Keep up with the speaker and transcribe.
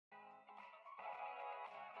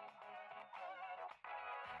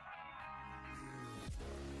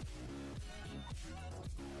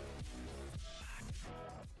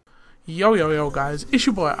Yo guys, it's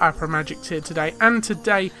your boy iProMagics here today, and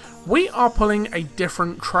today we are pulling a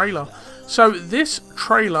different trailer. So this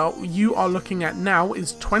trailer you are looking at now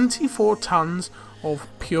is 24 tons of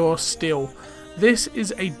pure steel. This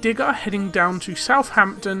is a digger heading down to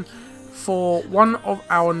Southampton for one of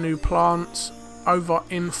our new plants over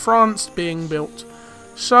in France being built.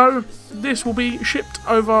 So this will be shipped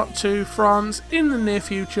over to France in the near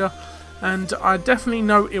future, and I definitely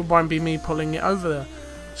know it won't be me pulling it over there.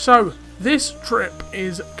 So this trip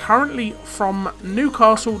is currently from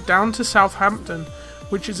Newcastle down to Southampton,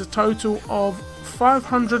 which is a total of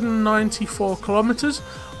 594 kilometers,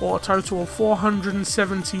 or a total of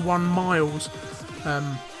 471 miles.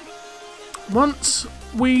 Once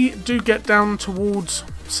we do get down towards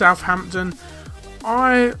Southampton,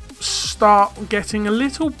 I start getting a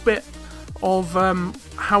little bit of,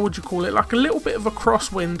 how would you call it, like a little bit of a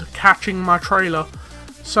crosswind catching my trailer.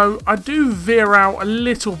 So I do veer out a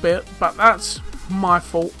little bit, but that's my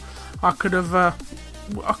fault. I could have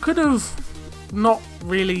not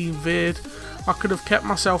really veered. I could have kept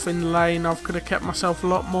myself in the lane. I could have kept myself a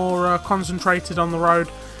lot more concentrated on the road.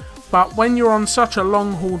 But when you're on such a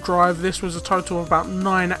long haul drive, this was a total of about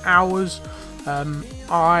 9 hours.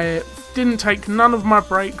 I didn't take none of my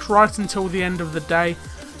breaks right until the end of the day.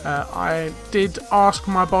 I did ask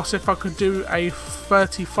my boss if I could do a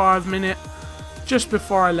 35-minute just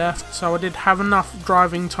before I left, so I did have enough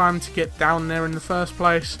driving time to get down there in the first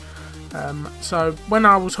place. So when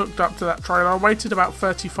I was hooked up to that trailer, I waited about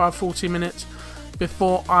 35-40 minutes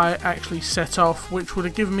before I actually set off, which would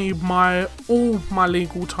have given me all my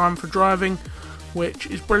legal time for driving, which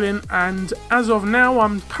is brilliant. And as of now,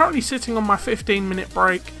 I'm currently sitting on my 15-minute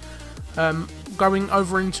break, going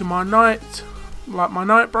over into my night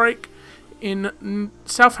break in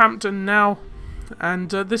Southampton now. And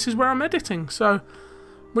this is where I'm editing, so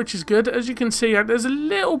which is good. As you can see, there's a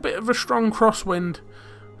little bit of a strong crosswind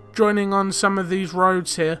joining on some of these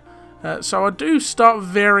roads here, so I do start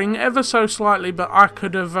veering ever so slightly, but I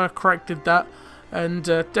could have corrected that, and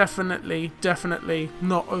definitely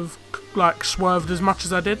not have like swerved as much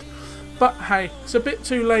as I did. But hey, it's a bit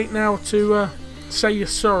too late now to say you're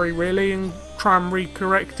sorry really and try and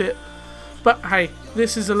recorrect it. But hey,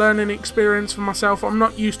 this is a learning experience for myself. I'm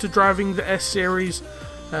not used to driving the S-Series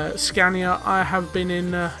Scania. I have been in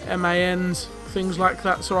MANs, things like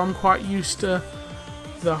that, so I'm quite used to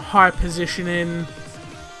the high positioning,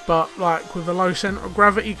 but like with a low centre of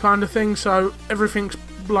gravity kind of thing, so everything's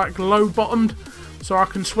like low bottomed, so I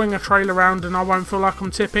can swing a trailer around and I won't feel like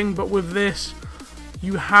I'm tipping. But with this,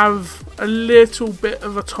 you have a little bit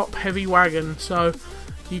of a top heavy wagon, so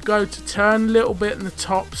you go to turn a little bit and the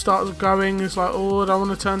top starts going. It's like, oh, I don't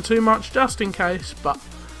want to turn too much just in case. But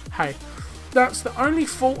hey, that's the only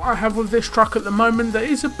fault I have with this truck at the moment. That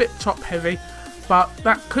is a bit top heavy, but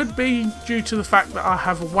that could be due to the fact that I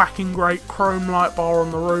have a whacking great chrome light bar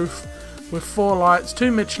on the roof with 4 lights, 2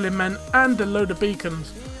 Michelin men and a load of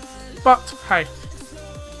beacons. But hey,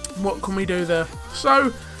 what can we do there?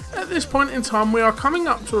 So at this point in time, we are coming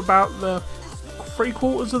up to about the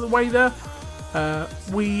 3/4 of the way there.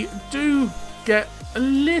 We do get a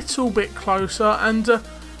little bit closer, and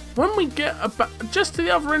when we get about just to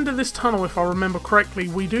the other end of this tunnel, if I remember correctly,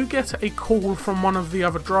 we do get a call from one of the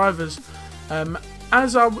other drivers.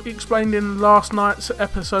 As I explained in last night's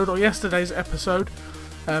episode, or yesterday's episode,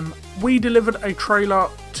 we delivered a trailer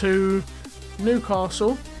to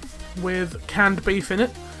Newcastle with canned beef in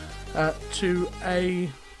it, to a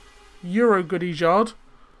Euro goodies yard,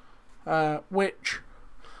 which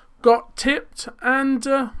got tipped and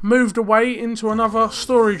moved away into another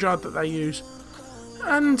storage yard that they use.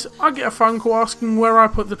 And I get a phone call asking where I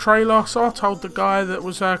put the trailer, so I told the guy that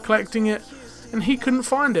was collecting it, and he couldn't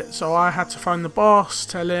find it, so I had to phone the boss,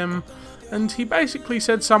 tell him, and he basically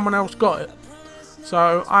said someone else got it.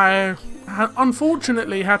 So I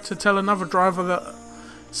unfortunately had to tell another driver that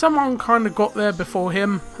someone kind of got there before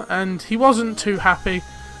him, and he wasn't too happy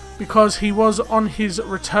because he was on his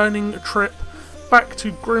returning trip back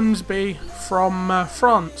to Grimsby from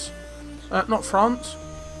France. Not France.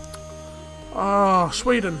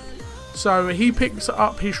 Sweden. So he picks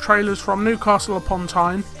up his trailers from Newcastle upon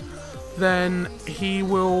Tyne. Then he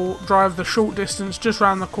will drive the short distance just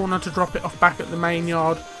round the corner to drop it off back at the main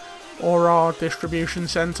yard or our distribution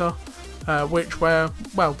centre, where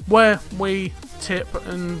we tip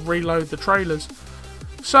and reload the trailers.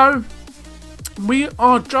 So we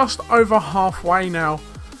are just over halfway now,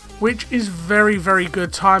 which is very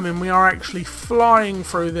good timing. We are actually flying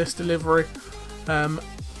through this delivery,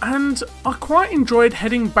 and I quite enjoyed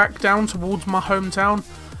heading back down towards my hometown.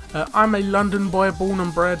 I'm a London boy, born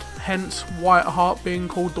and bred, hence WhiteHart being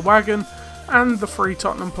called the wagon, and the 3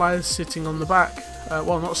 Tottenham players sitting on the back.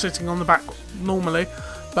 Well, not sitting on the back normally,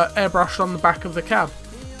 but airbrushed on the back of the cab.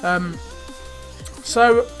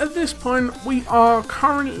 So at this point we are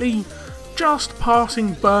currently just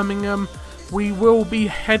passing Birmingham. We will be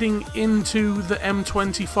heading into the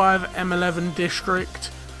M25 M11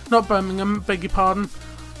 district. Not Birmingham, beg your pardon.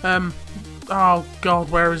 Oh god,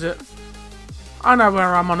 where is it? I know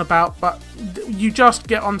where I'm on about, but you just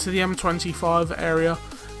get onto the M25 area,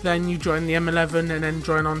 then you join the M11 and then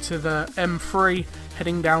join onto the M3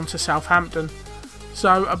 heading down to Southampton.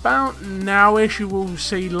 So about now-ish you will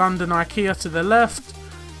see London IKEA to the left.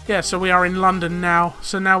 Yeah, so we are in London now.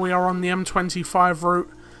 So now we are on the M25 route.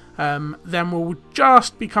 Then we'll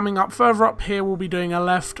just be coming up further up here. We'll be doing a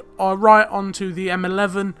left or right onto the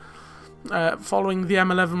M11. Following the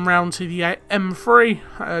M11 round to the M3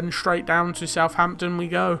 and straight down to Southampton we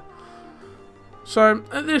go. So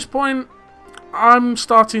at this point I'm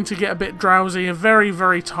starting to get a bit drowsy, very,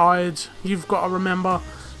 very tired. You've got to remember,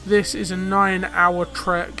 this is a 9-hour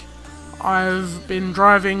trek. I've been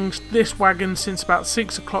driving this wagon since about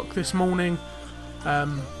 6 o'clock this morning.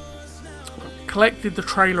 Collected the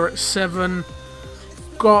trailer at 7.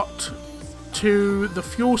 Got to the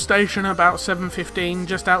fuel station about 7:15,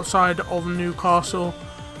 just outside of Newcastle.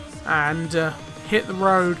 And hit the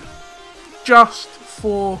road just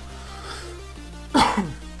for...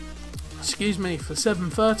 excuse me, for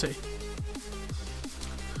 7:30.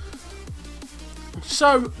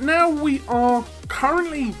 So now we are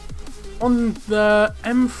currently on the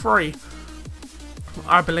M3,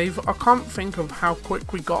 I believe. I can't think of how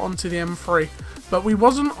quick we got onto the M3, but we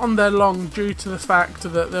wasn't on there long due to the fact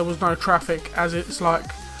that there was no traffic, as it's like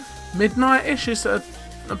midnight-ish. It's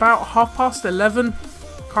about 11:30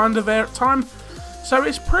 kind of air time, so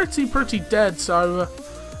it's pretty dead. So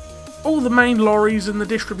all the main lorries and the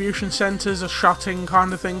distribution centres are shutting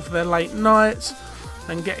kind of thing for their late nights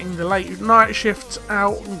and getting the late night shifts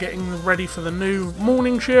out and getting ready for the new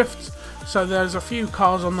morning shifts. So there's a few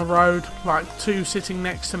cars on the road, like 2 sitting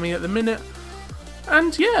next to me at the minute.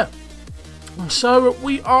 And yeah, so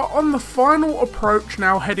we are on the final approach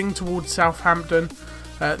now, heading towards Southampton.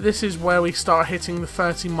 This is where we start hitting the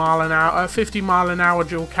 50 mile an hour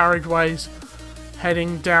dual carriageways,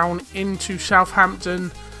 heading down into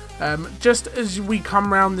Southampton. Just as we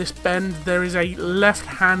come round this bend, there is a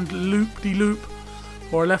left-hand loop-de-loop,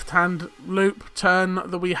 or a left-hand loop turn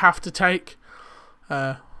that we have to take.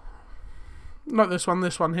 Not this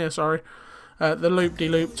one here, sorry. The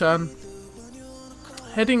loop-de-loop turn.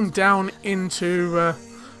 Heading down into,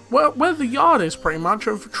 where the yard is pretty much,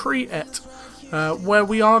 of Treat, where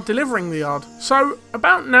we are delivering the yard. So,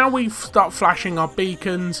 about now we start flashing our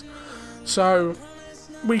beacons, so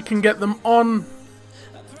we can get them on,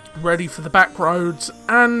 ready for the back roads,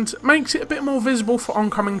 and makes it a bit more visible for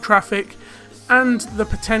oncoming traffic and the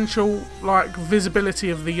potential like visibility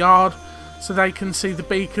of the yard, so they can see the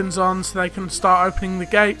beacons on, so they can start opening the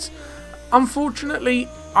gates. Unfortunately,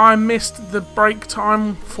 I missed the break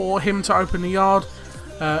time for him to open the yard.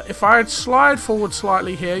 If I had slide forward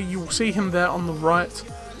slightly here, you will see him there on the right.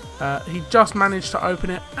 He just managed to open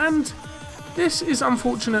it, and this is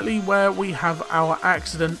unfortunately where we have our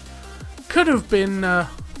accident. Could have been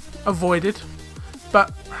avoided,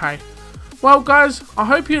 but hey. Well guys, I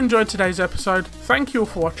hope you enjoyed today's episode. Thank you all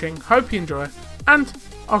for watching, hope you enjoy, and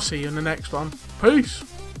I'll see you in the next one. Peace!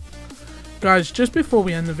 Guys, just before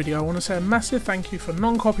we end the video, I want to say a massive thank you for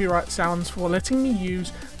non-copyright sounds for letting me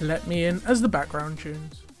use Let Me In as the background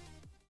tunes.